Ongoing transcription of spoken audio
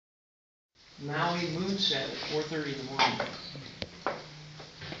Maui moonset at 4:30 in the morning.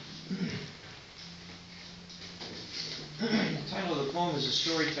 The title of the poem is A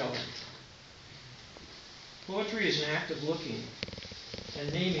Storyteller. Poetry is an act of looking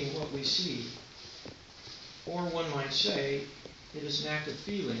and naming what we see. Or one might say, it is an act of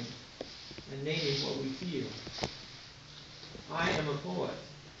feeling and naming what we feel. I am a poet.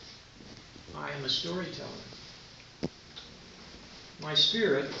 I am a storyteller. My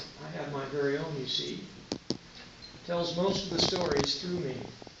spirit, I have my very own, you see, tells most of the stories through me.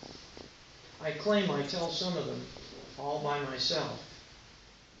 I claim I tell some of them all by myself,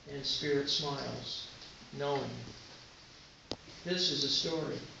 and spirit smiles, knowing. This is a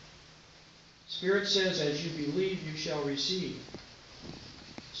story. Spirit says, as you believe, you shall receive.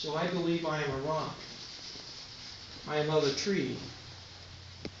 So I believe I am a rock. I am of a tree.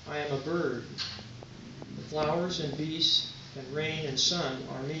 I am a bird. The flowers and beasts and rain and sun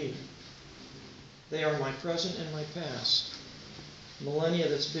are me. They are my present and my past. Millennia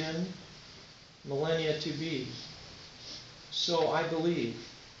that's been, millennia to be. So I believe.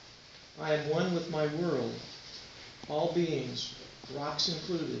 I am one with my world. All beings, rocks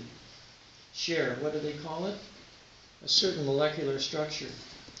included, share, what do they call it? A certain molecular structure.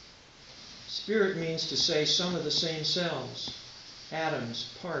 Spirit means to say some of the same cells,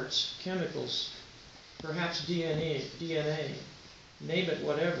 atoms, parts, chemicals, perhaps DNA, name it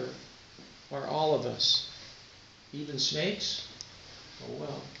whatever, are all of us. Even snakes? Oh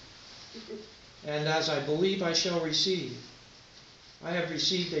well. And as I believe I shall receive, I have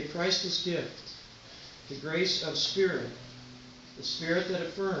received a priceless gift, the grace of spirit, the spirit that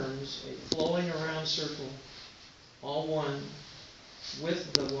affirms a flowing around circle, all one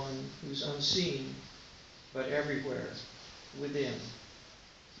with the one who's unseen, but everywhere within.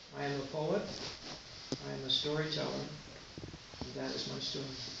 I am a poet, I am a storyteller, and that is my story.